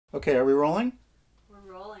Okay, are we rolling?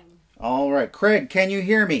 We're rolling. All right. Craig, can you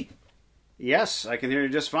hear me? Yes, I can hear you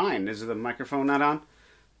just fine. Is the microphone not on?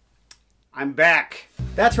 I'm back.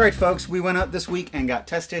 That's right, folks. We went out this week and got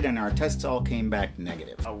tested, and our tests all came back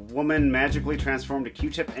negative. A woman magically transformed a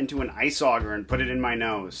Q-tip into an ice auger and put it in my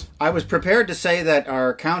nose. I was prepared to say that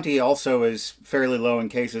our county also is fairly low in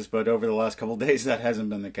cases, but over the last couple of days that hasn't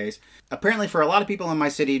been the case. Apparently, for a lot of people in my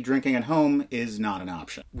city, drinking at home is not an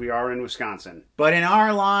option. We are in Wisconsin. But in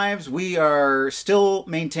our lives, we are still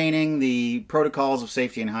maintaining the protocols of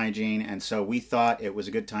safety and hygiene, and so we thought it was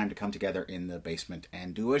a good time to come together in the basement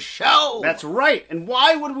and do a show! That's right! And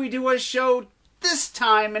why would we do a show this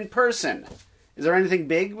time in person? Is there anything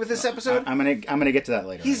big with this episode? I'm gonna get to that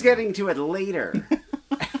later. He's getting to it later.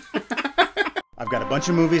 I've got a bunch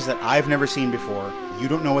of movies that I've never seen before. You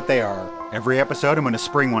don't know what they are. Every episode, I'm going to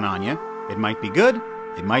spring one on you. It might be good,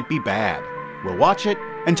 it might be bad. We'll watch it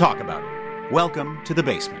and talk about it. Welcome to the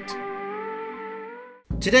basement.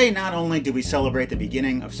 Today, not only do we celebrate the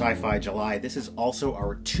beginning of Sci-Fi July, this is also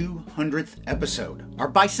our 200th episode.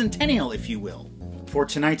 Our bicentennial, if you will. For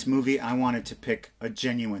tonight's movie, I wanted to pick a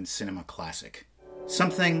genuine cinema classic.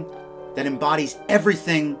 Something that embodies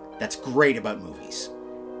everything that's great about movies.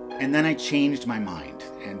 And then I changed my mind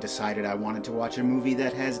and decided I wanted to watch a movie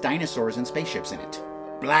that has dinosaurs and spaceships in it.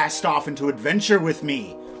 Blast off into adventure with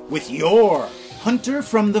me, with Yor Hunter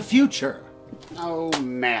from the Future. Oh,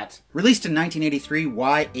 Matt. Released in 1983,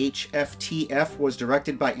 YHFTF was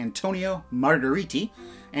directed by Antonio Margheriti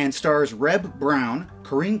and stars Reb Brown,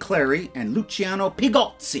 Corinne Clary, and Luciano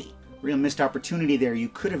Pigozzi. Real missed opportunity there. You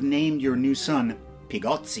could have named your new son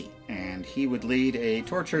Pigozzi, and he would lead a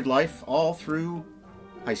tortured life all through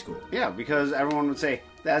high school. Yeah, because everyone would say,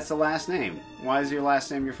 that's the last name. Why is your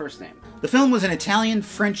last name your first name? The film was an Italian,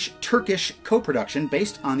 French, Turkish co-production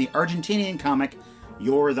based on the Argentinian comic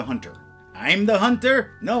Yor the Hunter. I'm the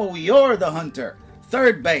hunter? No, you're the hunter.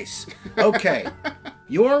 Third base. Okay.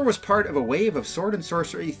 Yor was part of a wave of sword and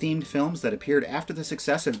sorcery themed films that appeared after the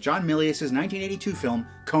success of John Milius' 1982 film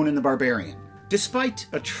Conan the Barbarian. Despite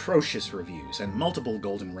atrocious reviews and multiple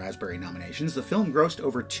Golden Raspberry nominations, the film grossed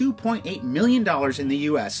over $2.8 million in the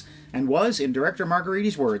US and was, in director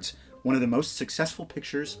Margheriti's words, one of the most successful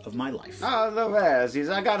pictures of my life. Oh, the Razzies.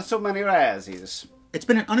 I got so many Razzies. It's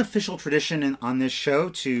been an unofficial tradition on this show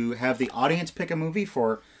to have the audience pick a movie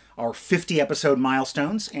for our 50-episode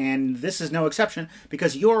milestones, and this is no exception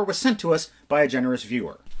because Yor was sent to us by a generous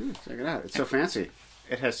viewer. Check it out. It's so fancy.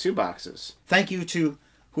 It has 2 boxes. Thank you to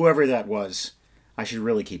whoever that was. I should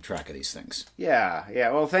really keep track of these things. Yeah.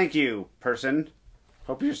 Well, thank you, person.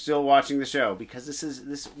 Hope you're still watching the show, because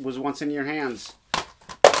this was once in your hands.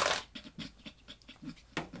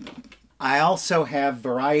 I also have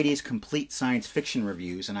Variety's complete science fiction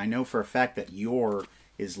reviews, and I know for a fact that Yor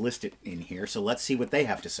is listed in here, so let's see what they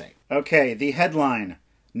have to say. Okay, the headline.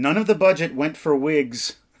 None of the budget went for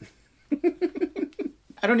wigs.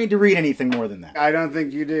 I don't need to read anything more than that. I don't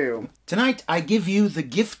think you do. Tonight, I give you the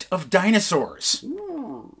gift of dinosaurs.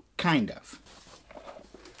 Ooh. Kind of.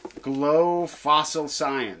 Glow fossil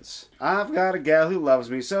science. I've got a gal who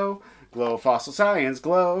loves me so. Glow fossil science,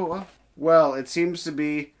 glow. Well, it seems to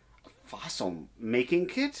be a fossil making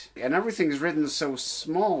kit. And everything's written so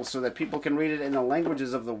small so that people can read it in the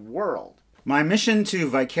languages of the world. My mission to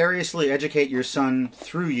vicariously educate your son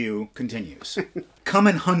through you continues. Come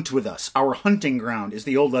and hunt with us. Our hunting ground is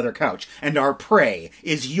the old leather couch, and our prey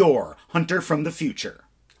is Yor Hunter from the Future.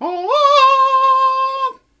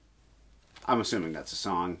 Oh! I'm assuming that's a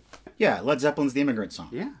song. Yeah, Led Zeppelin's The Immigrant Song.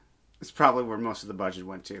 Yeah. It's probably where most of the budget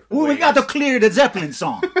went to. Ooh, we got to clear the Zeppelin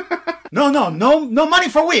song. No money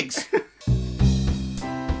for wigs.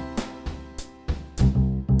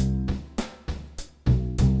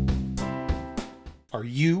 Are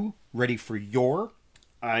you ready for Yor?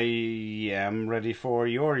 I am ready for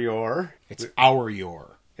Yor. It's our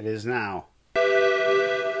Yor. It is now. It's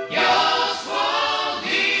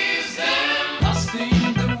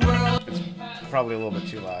probably a little bit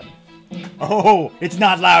too loud. Oh, it's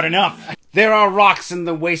not loud enough. There are rocks in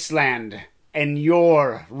the wasteland, and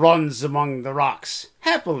Yor runs among the rocks,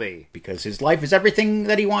 happily. Because his life is everything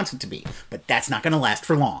that he wants it to be. But that's not going to last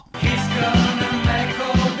for long.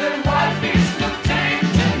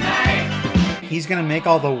 He's going to make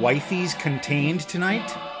all the wifeys contained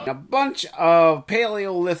tonight? A bunch of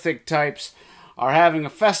Paleolithic types are having a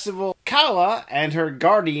festival. Kala and her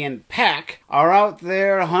guardian pack are out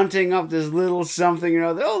there hunting up this little something or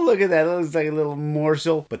other. Oh, look at that. It looks like a little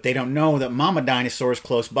morsel. But they don't know that Mama Dinosaur's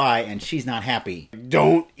close by and she's not happy.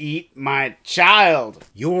 Don't eat my child.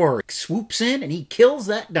 Yor swoops in and he kills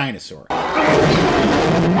that dinosaur.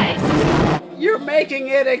 You're making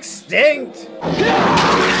it extinct.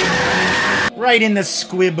 Right in the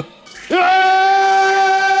squib.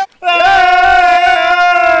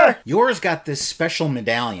 Yours got this special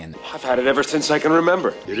medallion. I've had it ever since I can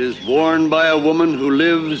remember. It is worn by a woman who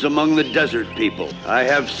lives among the desert people. I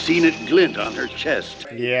have seen it glint on her chest.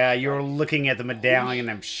 Yeah, you're looking at the medallion,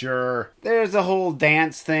 I'm sure. There's a whole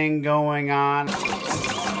dance thing going on.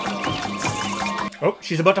 Oh,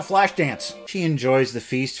 she's about to flash dance. She enjoys the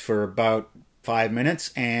feast for about 5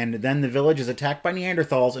 minutes, and then the village is attacked by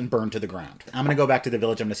Neanderthals and burned to the ground. I'm gonna go back to the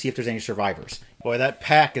village. I'm gonna see if there's any survivors. Boy, that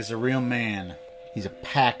Pack is a real man. He's a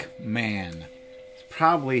pack man.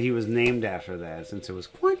 Probably he was named after that, since it was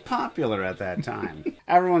quite popular at that time.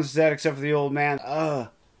 Everyone's dead except for the old man.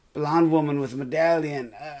 Blonde woman with a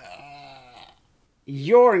medallion.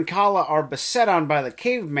 Yor and Kala are beset on by the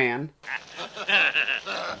caveman.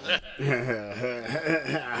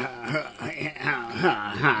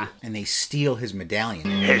 And they steal his medallion.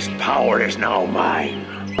 His power is now mine.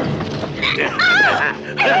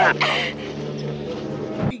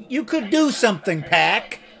 You could do something,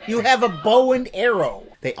 Pack. You have a bow and arrow.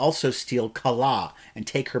 They also steal Kala and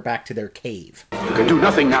take her back to their cave. You can do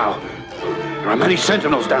nothing now. There are many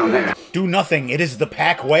sentinels down there. Do nothing. It is the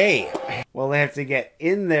Pack way. Well, they have to get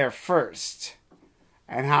in there first.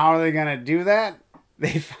 And how are they going to do that?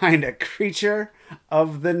 They find a creature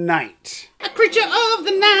of the night. A creature of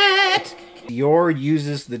the night! Yor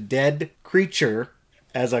uses the dead creature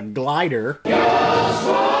as a glider.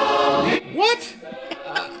 What?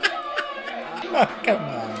 Oh, come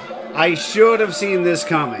on. I should have seen this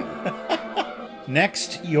coming.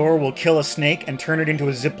 Next, Yor will kill a snake and turn it into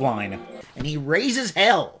a zip line. And he raises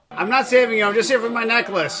hell. I'm not saving you, I'm just here for my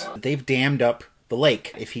necklace. They've dammed up the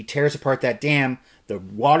lake. If he tears apart that dam, the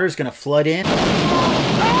water's gonna flood in.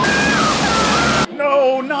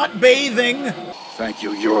 No, not bathing! Thank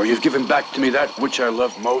you, Yor. You've given back to me that which I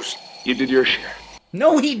love most. You did your share.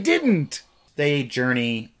 No, he didn't! They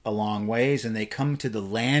journey a long ways and they come to the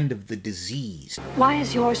land of the diseased. Why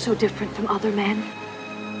is yours so different from other men?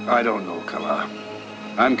 I don't know, Kala.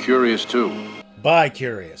 I'm curious, too. Bye,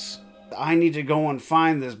 curious. I need to go and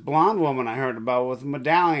find this blonde woman I heard about with a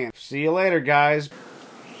medallion. See you later, guys.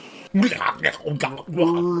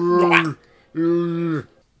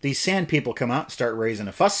 These sand people come out and start raising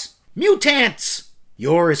a fuss. Mutants!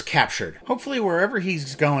 Yor is captured. Hopefully wherever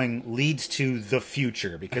he's going leads to the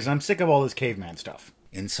future, because I'm sick of all this caveman stuff.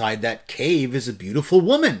 Inside that cave is a beautiful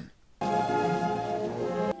woman.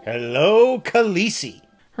 Hello, Khaleesi.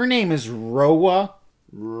 Her name is Roa.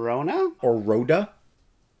 Rona? Or Rhoda?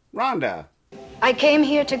 Rhonda. I came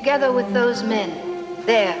here together with those men.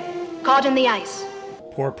 There, caught in the ice.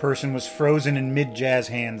 Poor person was frozen in mid-jazz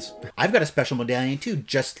hands. I've got a special medallion too,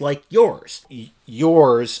 just like yours.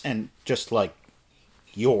 Yours, and just like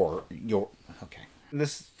your. Okay.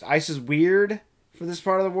 This ice is weird for this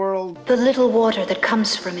part of the world. The little water that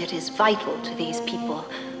comes from it is vital to these people.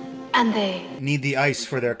 And they need the ice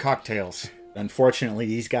for their cocktails. Unfortunately,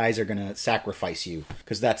 these guys are gonna sacrifice you,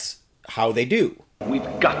 because that's how they do. We've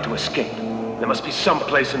got to escape. There must be some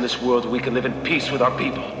place in this world where we can live in peace with our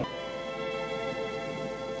people.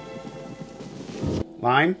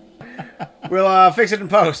 Line? We'll fix it in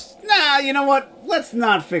post. Nah, you know what? Let's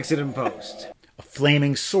not fix it in post. A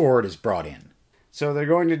flaming sword is brought in. So they're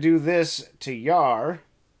going to do this to Yor.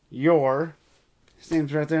 His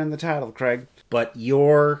name's right there in the title, Craig. But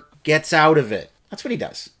Yor gets out of it. That's what he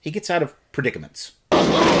does. He gets out of predicaments.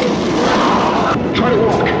 Try to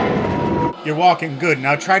walk. You're walking good.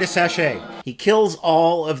 Now try to sashay. He kills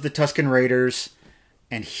all of the Tusken Raiders,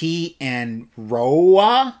 and he and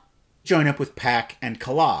Roa join up with Pack and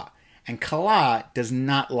Kala. And Kala does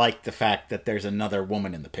not like the fact that there's another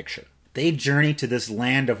woman in the picture. They journey to this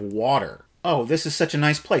land of water. Oh, this is such a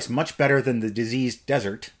nice place. Much better than the diseased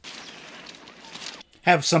desert.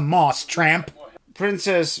 Have some moss, tramp.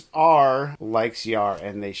 Princess R likes Yor,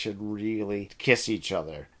 and they should really kiss each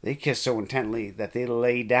other. They kiss so intently that they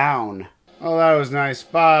lay down. Oh, that was nice.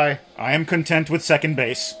 Bye. I am content with second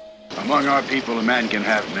base. Among our people, a man can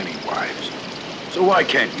have many wives. So why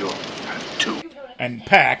can't Yor have two? And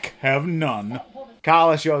Pack have none.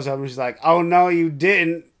 Kala shows up and she's like, oh no, you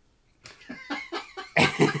didn't.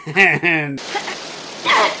 And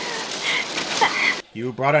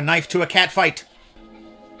you brought a knife to a cat fight.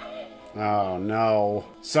 Oh no.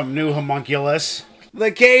 Some new homunculus.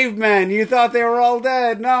 The cavemen! You thought they were all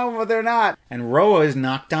dead. No, but they're not. And Roa is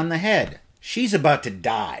knocked on the head. She's about to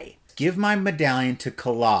die. Give my medallion to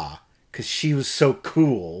Kala, because she was so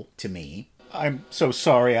cool to me. I'm so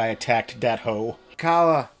sorry I attacked that hoe.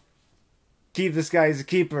 Kala, keep this guy as a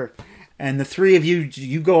keeper. And the three of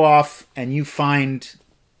you go off and you find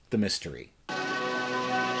the mystery.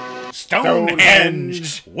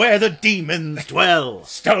 Stonehenge, where the demons dwell.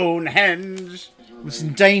 Stonehenge. Was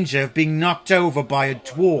in danger of being knocked over by a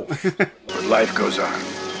dwarf. But life goes on.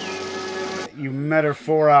 You met her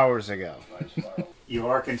 4 hours ago. You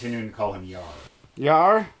are continuing to call him Yar.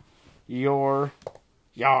 Yar?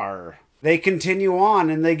 Yar. They continue on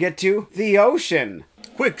and they get to the ocean.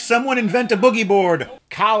 Quick, someone invent a boogie board.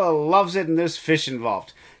 Kala loves it and there's fish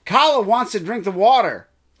involved. Kala wants to drink the water.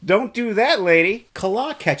 Don't do that, lady.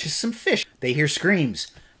 Kala catches some fish. They hear screams.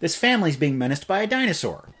 This family's being menaced by a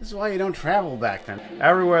dinosaur. This is why you don't travel back then.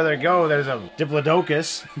 Everywhere they go, there's a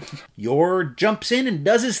diplodocus. Yor jumps in and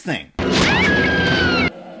does his thing.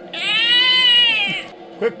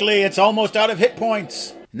 Quickly, it's almost out of hit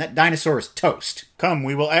points. And that dinosaur is toast. Come,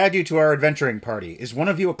 we will add you to our adventuring party. Is one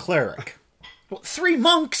of you a cleric? Well, 3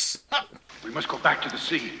 monks! We must go back to the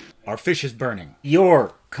sea. Our fish is burning.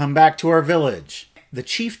 Yor, come back to our village. The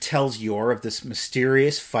chief tells Yor of this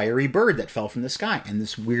mysterious fiery bird that fell from the sky and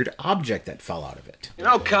this weird object that fell out of it. You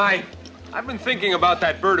know, Kai, I've been thinking about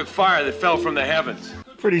that bird of fire that fell from the heavens.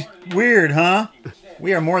 Pretty weird, huh?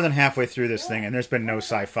 We are more than halfway through this thing and there's been no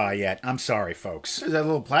sci-fi yet. I'm sorry, folks. There's that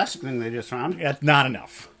little plastic thing they just found. That's not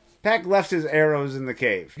enough. Pack left his arrows in the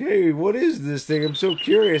cave. Hey, what is this thing? I'm so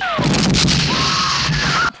curious.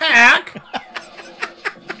 Pack!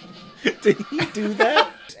 Did he do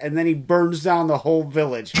that? And then he burns down the whole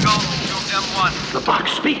village. Go, M1. The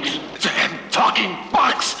box speaks. It's a talking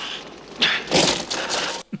box.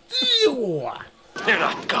 They're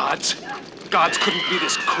not gods. Gods couldn't be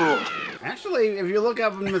this cruel. Actually, if you look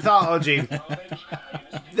up in mythology,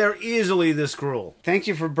 they're easily this cruel. Thank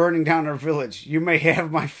you for burning down our village. You may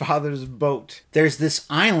have my father's boat. There's this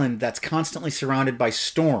island that's constantly surrounded by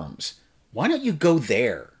storms. Why don't you go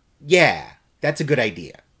there? Yeah, that's a good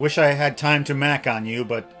idea. Wish I had time to mac on you,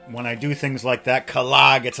 but when I do things like that,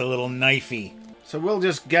 Kala gets a little knifey. So we'll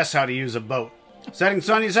just guess how to use a boat. Setting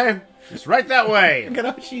sun, you say? It's right that way. Look at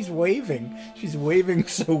how she's waving. She's waving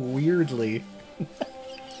so weirdly.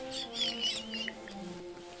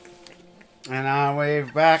 And I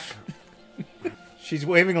wave back. She's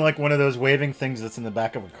waving like one of those waving things that's in the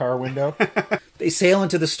back of a car window. They sail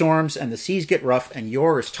into the storms, and the seas get rough, and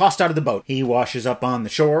Yor is tossed out of the boat. He washes up on the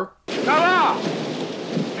shore. Kala!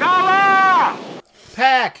 Kala!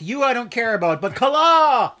 Pack, you I don't care about, but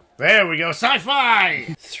Kala! There we go,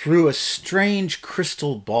 sci-fi! Through a strange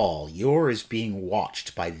crystal ball, Yor is being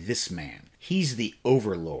watched by this man. He's the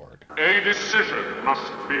Overlord. A decision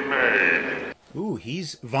must be made. Ooh,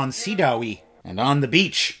 he's Von Sydow-y. And on the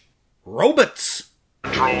beach, robots!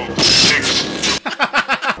 Control 6.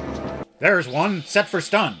 There's one set for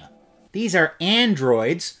stun. These are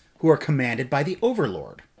androids who are commanded by the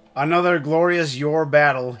Overlord. Another glorious Yor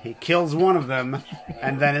battle. He kills one of them,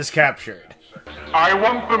 and then is captured. I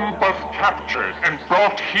want them both captured and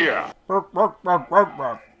brought here.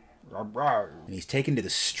 And he's taken to the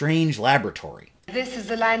strange laboratory. This is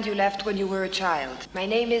the land you left when you were a child. My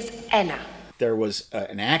name is Enna. There was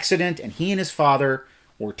an accident, and he and his father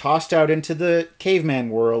were tossed out into the caveman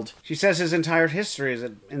world. She says his entire history is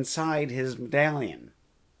inside his medallion.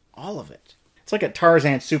 All of it. It's like a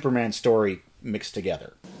Tarzan Superman story mixed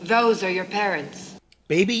together. Those are your parents.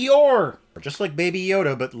 Baby Yor! Just like Baby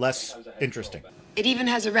Yoda, but less interesting. It even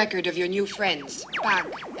has a record of your new friends, Pag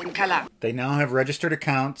and Kala. They now have registered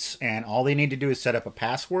accounts, and all they need to do is set up a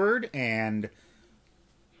password, and...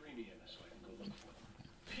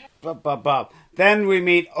 Then we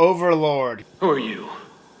meet Overlord. Who are you?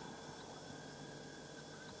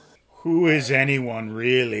 Who is anyone,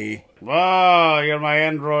 really? Oh, you're my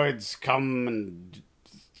androids. Come and...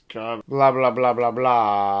 blah, blah, blah, blah,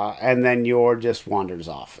 blah. And then Yor just wanders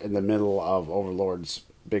off in the middle of Overlord's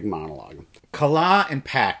big monologue. Kala and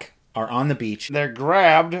Pack are on the beach. They're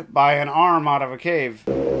grabbed by an arm out of a cave.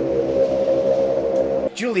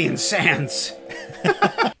 Julian Sands.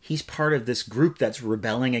 He's part of this group that's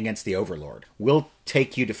rebelling against the Overlord. We'll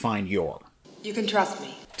take you to find Yor. You can trust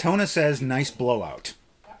me. Tona says, nice blowout.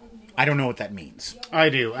 I don't know what that means. I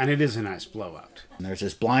do, and it is a nice blowout. And there's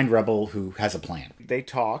this blind rebel who has a plan. They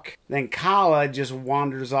talk. Then Kala just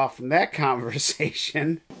wanders off from that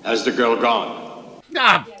conversation. Has the girl gone?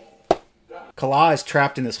 Ah! Kala is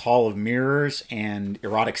trapped in this hall of mirrors and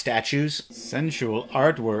erotic statues. Sensual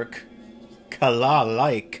artwork.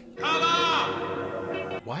 Kala-like.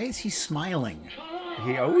 Why is he smiling?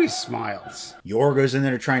 He always smiles. Yor goes in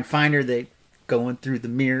there to try and find her. They going through the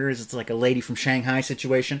mirrors. It's like a Lady from Shanghai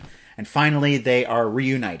situation. And finally, they are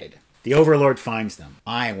reunited. The Overlord finds them.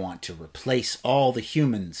 I want to replace all the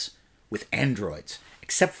humans with androids,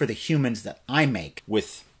 except for the humans that I make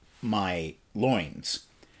with my loins.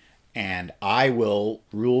 And I will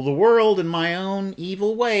rule the world in my own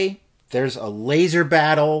evil way There's a laser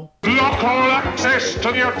battle. Block all access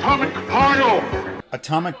to the atomic pile!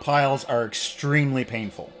 Atomic piles are extremely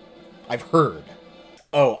painful. I've heard.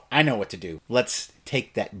 Oh, I know what to do. Let's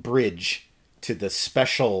take that bridge to the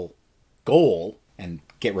special goal and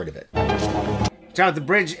get rid of it. Child, the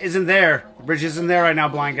bridge isn't there. The bridge isn't there right now,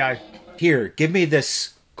 blind guy. Here, give me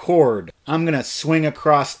this cord. I'm gonna swing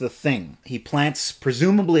across the thing. He plants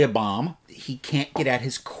presumably a bomb. He can't get at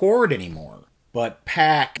his cord anymore. But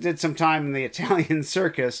Pac Did some time in the Italian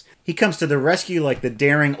circus. he comes to the rescue like the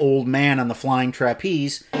daring old man on the flying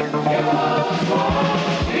trapeze. It's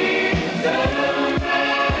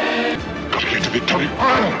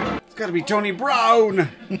gotta be Tony Brown!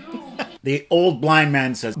 The old blind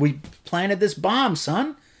man says, "We planted this bomb,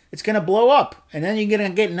 son. It's gonna blow up, and then you're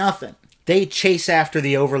gonna get nothing." They chase after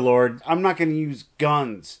the Overlord. I'm not gonna use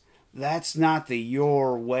guns. That's not the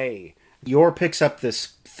Yor way. Yor picks up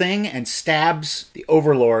this thing and stabs the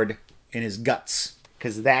Overlord in his guts.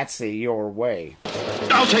 Because that's the Yor way.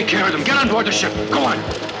 I'll take care of them. Get on board the ship. Go on.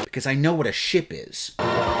 Because I know what a ship is.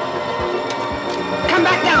 Come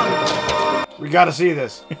back down! We gotta see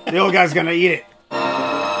this. The old guy's gonna eat it.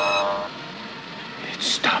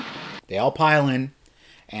 Stop. They all pile in,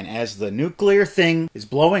 and as the nuclear thing is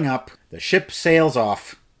blowing up, the ship sails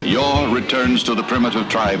off. Yor returns to the primitive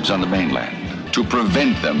tribes on the mainland to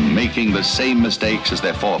prevent them making the same mistakes as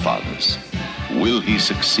their forefathers. Will he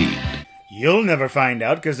succeed? You'll never find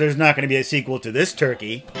out, because there's not going to be a sequel to this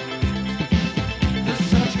turkey.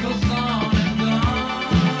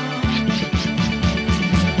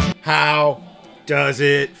 How does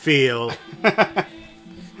it feel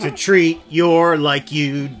to treat Yor like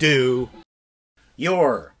you do?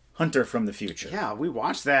 Yor Hunter from the future. Yeah, we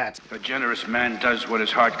watched that. A generous man does what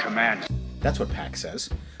his heart commands. That's what Pac says.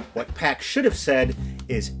 What Pac should have said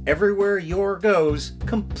is, everywhere Yor goes,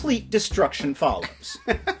 complete destruction follows.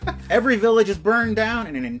 Every village is burned down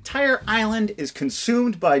and an entire island is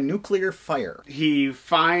consumed by nuclear fire. He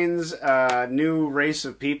finds a new race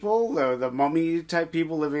of people, the mummy type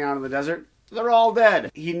people living out in the desert. They're all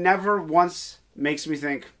dead. He never once makes me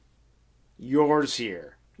think, Yor's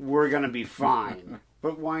here. We're gonna be fine.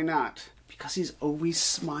 But why not? Because he's always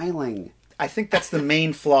smiling. I think that's the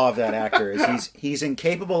main flaw of that actor, is he's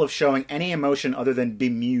incapable of showing any emotion other than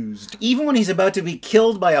bemused. Even when he's about to be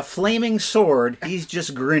killed by a flaming sword, he's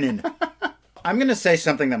just grinning. I'm going to say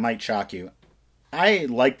something that might shock you. I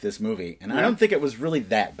like this movie, and I don't think it was really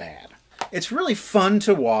that bad. It's really fun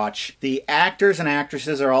to watch. The actors and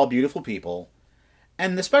actresses are all beautiful people,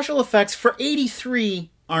 and the special effects for '83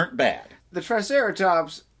 aren't bad. The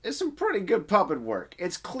Triceratops is some pretty good puppet work.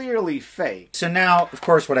 It's clearly fake. So now, of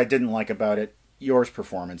course, what I didn't like about it, Yor's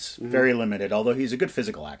performance, very limited, although he's a good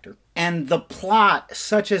physical actor. And the plot,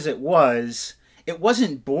 such as it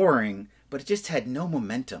wasn't boring, but it just had no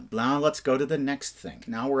momentum. Now let's go to the next thing.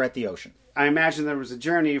 Now we're at the ocean. I imagine there was a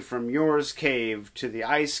journey from Yor's cave to the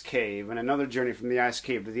ice cave, and another journey from the ice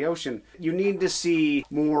cave to the ocean. You need to see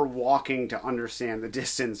more walking to understand the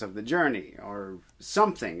distance of the journey, or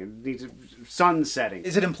something. It needs sun setting.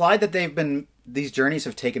 Is it implied that these journeys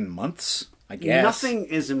have taken months? I guess. Nothing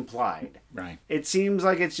is implied. Right. It seems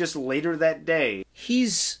like it's just later that day.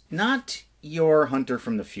 He's not Yor Hunter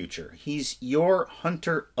from the future. He's Yor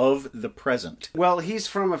Hunter of the present. Well, he's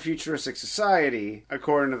from a futuristic society,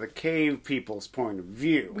 according to the cave people's point of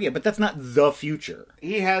view. Yeah, but that's not the future.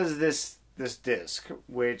 He has this disc,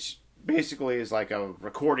 which basically is like a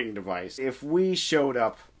recording device. If we showed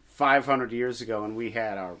up 500 years ago and we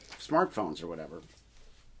had our smartphones or whatever,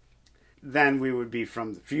 then we would be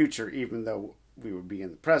from the future, even though we would be in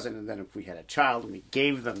the present. And then if we had a child and we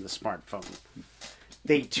gave them the smartphone,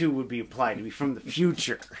 they too would be applied to be from the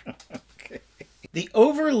future. Okay. The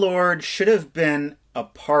Overlord should have been a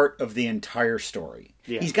part of the entire story.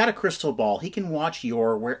 Yeah. He's got a crystal ball. He can watch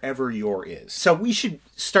Yor wherever Yor is. So we should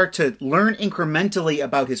start to learn incrementally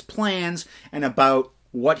about his plans and about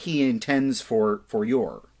what he intends for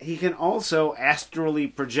Yor. He can also astrally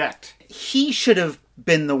project. He should have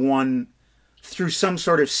been the one, through some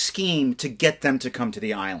sort of scheme, to get them to come to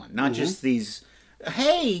the island. Not just these,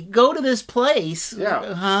 hey, go to this place.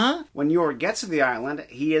 Yeah. Huh? When Yor gets to the island,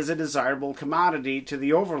 he is a desirable commodity to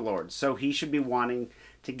the Overlord, so he should be wanting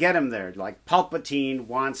to get him there. Like Palpatine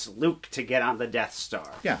wants Luke to get on the Death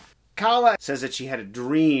Star. Yeah. Kala says that she had a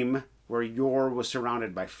dream where Yor was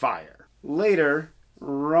surrounded by fire. Later,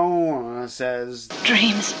 Rona says,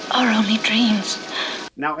 Dreams are only dreams.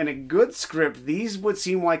 Now, in a good script, these would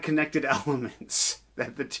seem like connected elements.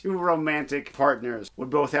 That the two romantic partners would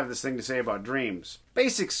both have this thing to say about dreams.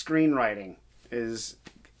 Basic screenwriting is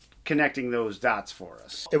connecting those dots for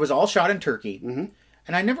us. It was all shot in Turkey,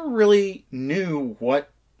 and I never really knew what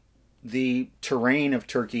the terrain of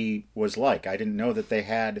Turkey was like. I didn't know that they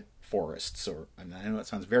had forests, I know that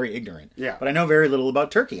sounds very ignorant, but I know very little about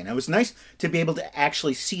Turkey, and it was nice to be able to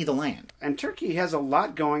actually see the land. And Turkey has a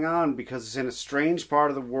lot going on because it's in a strange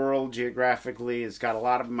part of the world geographically. It's got a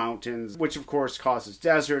lot of mountains, which of course causes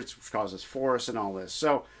deserts, which causes forests and all this.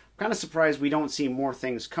 So I'm kind of surprised we don't see more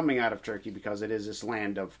things coming out of Turkey because it is this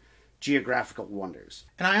land of geographical wonders.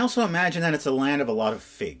 And I also imagine that it's a land of a lot of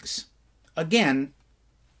figs. Again,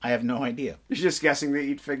 I have no idea. You're just guessing they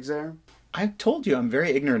eat figs there? I told you I'm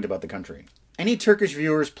very ignorant about the country. Any Turkish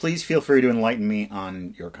viewers, please feel free to enlighten me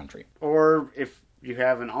on your country. Or if you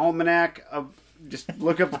have an almanac, just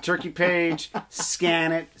look up the Turkey page,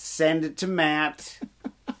 scan it, send it to Matt.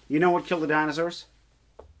 You know what killed the dinosaurs?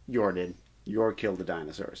 Yor did. Yor killed the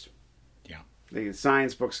dinosaurs. Yeah. The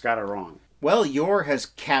science books got it wrong. Well, Yor has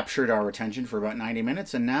captured our attention for about 90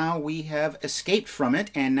 minutes, and now we have escaped from it,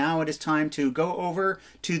 and now it is time to go over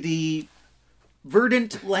to the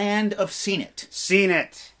verdant land of Seen It. Seen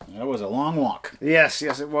It. That was a long walk. Yes,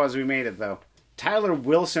 it was. We made it, though. Tyler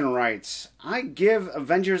Wilson writes, I give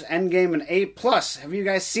Avengers Endgame an A+. Have you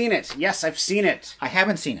guys seen it? Yes, I've seen it. I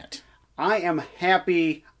haven't seen it. I am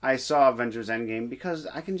happy I saw Avengers Endgame because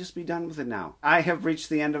I can just be done with it now. I have reached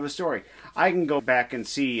the end of a story. I can go back and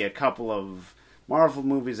see a couple of Marvel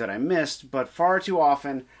movies that I missed, but far too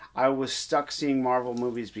often I was stuck seeing Marvel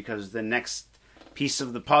movies because the next piece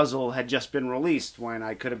of the puzzle had just been released when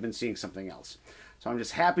I could have been seeing something else. So I'm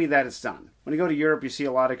just happy that it's done. When you go to Europe, you see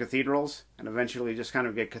a lot of cathedrals, and eventually you just kind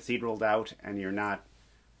of get cathedraled out, and you're not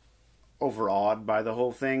overawed by the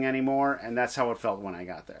whole thing anymore, and that's how it felt when I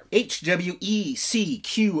got there. HWECQI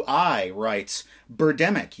writes,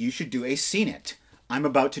 Birdemic, you should do a Seen It. I'm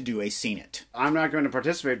about to do a Seen It. I'm not going to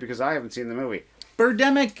participate because I haven't seen the movie.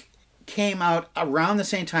 Birdemic came out around the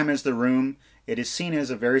same time as The Room. It is seen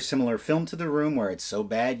as a very similar film to The Room, where it's so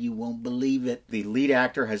bad you won't believe it. The lead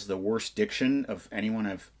actor has the worst diction of anyone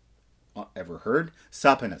I've ever heard.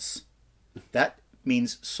 Sapinas. That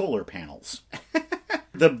means solar panels.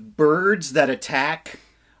 The birds that attack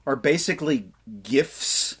are basically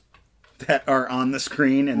GIFs that are on the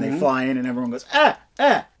screen, and they fly in and everyone goes, ah.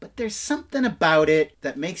 But there's something about it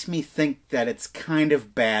that makes me think that it's kind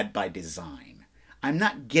of bad by design. I'm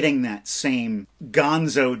not getting that same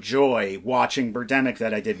gonzo joy watching Birdemic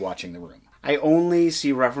that I did watching The Room. I only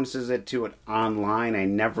see references to it online. I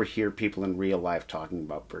never hear people in real life talking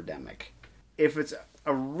about Birdemic. If it's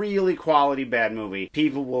a really quality bad movie,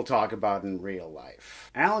 people will talk about it in real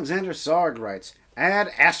life. Alexander Sarg writes,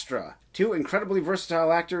 Ad Astra. 2 incredibly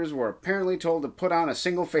versatile actors were apparently told to put on a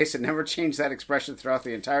single face and never change that expression throughout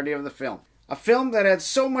the entirety of the film. A film that had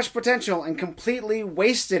so much potential and completely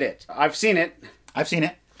wasted it. I've seen it. I've seen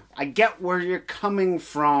it. I get where you're coming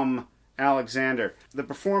from, Alexander. The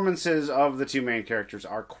performances of the 2 main characters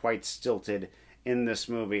are quite stilted in this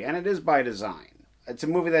movie, and it is by design. It's a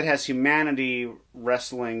movie that has humanity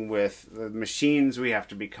wrestling with the machines we have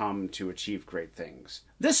to become to achieve great things.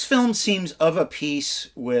 This film seems of a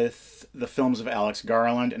piece with the films of Alex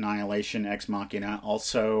Garland, Annihilation, Ex Machina,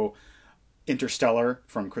 also Interstellar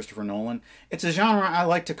from Christopher Nolan. It's a genre I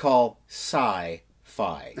like to call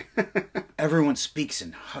sci-fi. Everyone speaks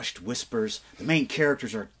in hushed whispers. The main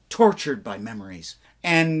characters are tortured by memories.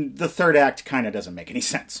 And the third act kind of doesn't make any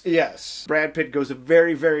sense. Yes. Brad Pitt goes a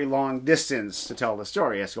very, very long distance to tell the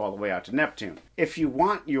story. He has to go all the way out to Neptune. If you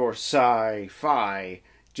want your sci-fi,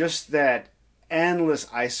 just that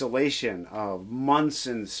endless isolation of months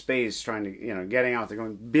in space trying to, getting out there,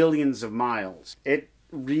 going billions of miles, it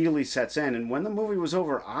really sets in. And when the movie was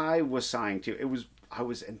over, I was sighing too. I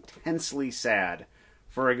was intensely sad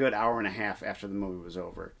for a good hour and a half after the movie was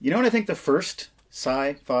over. You know what I think the first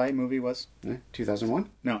sci-fi movie was? 2001?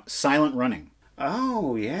 No, Silent Running.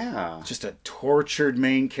 Oh, yeah. Just a tortured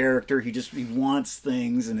main character. He wants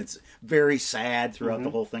things, and it's very sad throughout the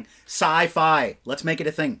whole thing. Sci-fi. Let's make it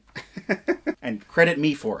a thing. And credit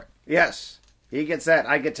me for it. Yes. He gets that.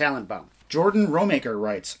 I get talent bomb. Jordan Romaker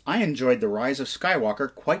writes, I enjoyed The Rise of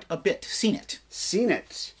Skywalker quite a bit. Seen it. Seen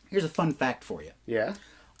it. Here's a fun fact for you. Yeah?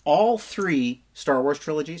 All 3 Star Wars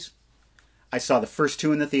trilogies, I saw the first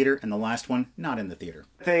 2 in the theater and the last one not in the theater.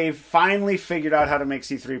 They finally figured out how to make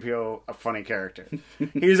C-3PO a funny character.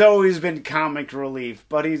 He's always been comic relief,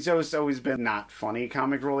 but he's just always been not funny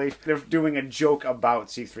comic relief. They're doing a joke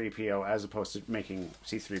about C-3PO as opposed to making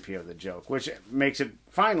C-3PO the joke, which makes it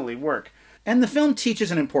finally work. And the film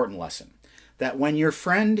teaches an important lesson, that when your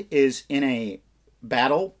friend is in a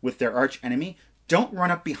battle with their arch enemy, don't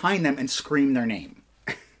run up behind them and scream their name.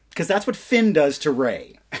 Because that's what Finn does to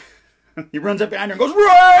Rey. He runs up behind her and goes,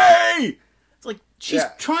 Rey! It's like, she's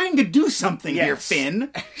trying to do something here, Yes.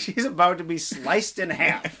 Finn. She's about to be sliced in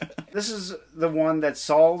half. This is the one that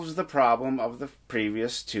solves the problem of the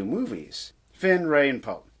previous two movies. Finn, Rey, and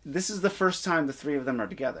Poe. This is the first time the three of them are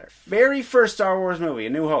together. Very first Star Wars movie,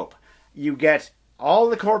 A New Hope. You get all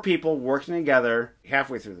the core people working together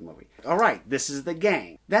halfway through the movie. All right, this is the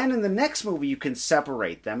gang. Then in the next movie, you can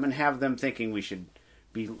separate them and have them thinking we should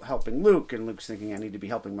be helping Luke, and Luke's thinking I need to be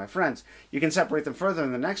helping my friends. You can separate them further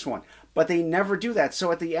in the next one. But they never do that.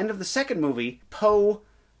 So at the end of the second movie, Poe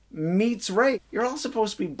meets Rey. You're all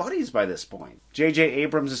supposed to be buddies by this point. J.J.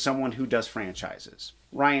 Abrams is someone who does franchises.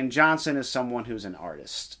 Rian Johnson is someone who's an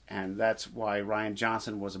artist. And that's why Rian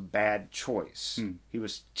Johnson was a bad choice. He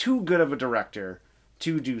was too good of a director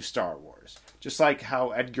to do Star Wars. Just like how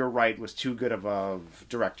Edgar Wright was too good of a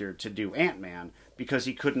director to do Ant-Man because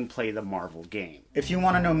he couldn't play the Marvel game. If you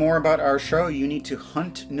want to know more about our show, you need to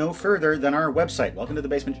hunt no further than our website,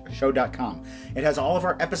 welcometothebasementshow.com. It has all of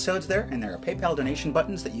our episodes there, and there are PayPal donation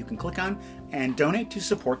buttons that you can click on and donate to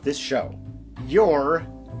support this show. You're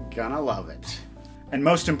gonna love it. And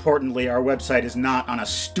most importantly, our website is not on a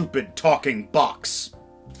stupid talking box.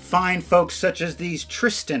 Fine folks such as these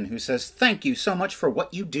Tristan, who says, "Thank you so much for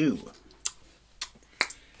what you do."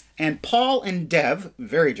 And Paul and Dev,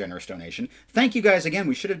 very generous donation. "Thank you guys again.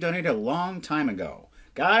 We should have donated a long time ago.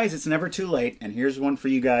 Guys, it's never too late, and here's one for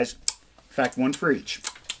you guys. In fact, one for each."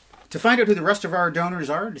 To find out who the rest of our donors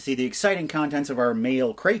are, to see the exciting contents of our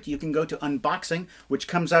mail crate, you can go to Unboxing, which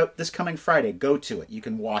comes out this coming Friday. Go to it. You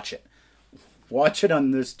can watch it. Watch it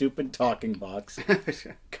on the stupid talking box.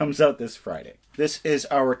 Comes out this Friday. This is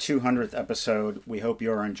our 200th episode. We hope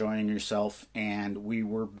you're enjoying yourself, and we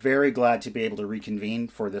were very glad to be able to reconvene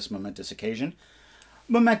for this momentous occasion.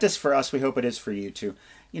 Momentous for us, we hope it is for you too.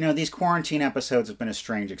 You know, these quarantine episodes have been a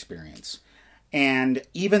strange experience. And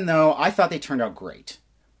even though I thought they turned out great,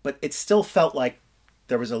 but it still felt like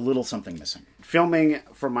there was a little something missing. Filming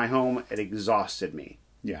from my home, it exhausted me.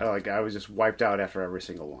 Yeah. Like, I was just wiped out after every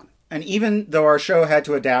single one. And even though our show had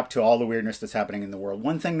to adapt to all the weirdness that's happening in the world,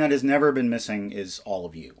 one thing that has never been missing is all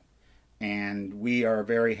of you. And we are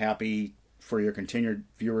very happy for your continued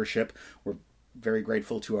viewership. We're very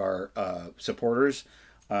grateful to our supporters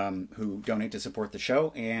who donate to support the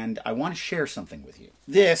show. And I want to share something with you.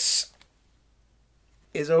 This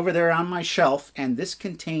is over there on my shelf, and this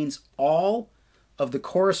contains all of the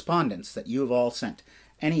correspondence that you have all sent.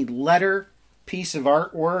 Any letter, piece of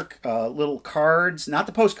artwork, little cards, not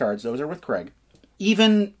the postcards, those are with Craig.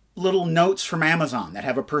 Even little notes from Amazon that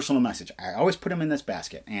have a personal message. I always put them in this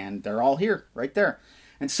basket, and they're all here, right there.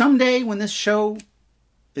 And someday when this show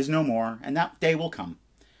is no more, and that day will come,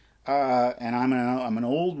 and I'm an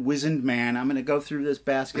old wizened man, I'm going to go through this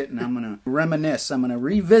basket and I'm going to reminisce. I'm going to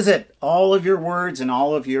revisit all of your words and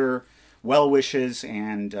all of your well wishes,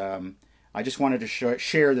 and I just wanted to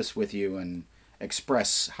share this with you and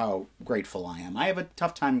express how grateful I am. I have a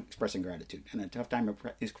tough time expressing gratitude and a tough time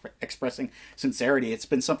expressing sincerity. It's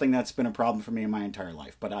been something that's been a problem for me in my entire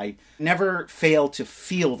life, but I never fail to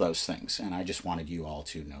feel those things, and I just wanted you all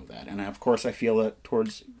to know that. And of course I feel it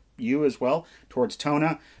towards you as well, towards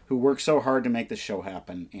Tona, who worked so hard to make this show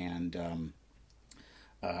happen. And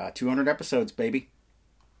 200 episodes, baby.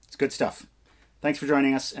 It's good stuff. Thanks for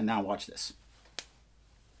joining us, and now watch this.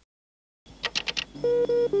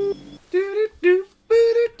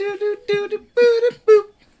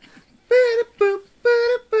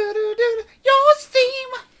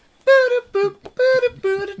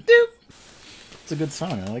 It's a good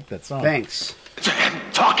song. I like that song. Thanks. It's a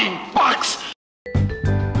talking box!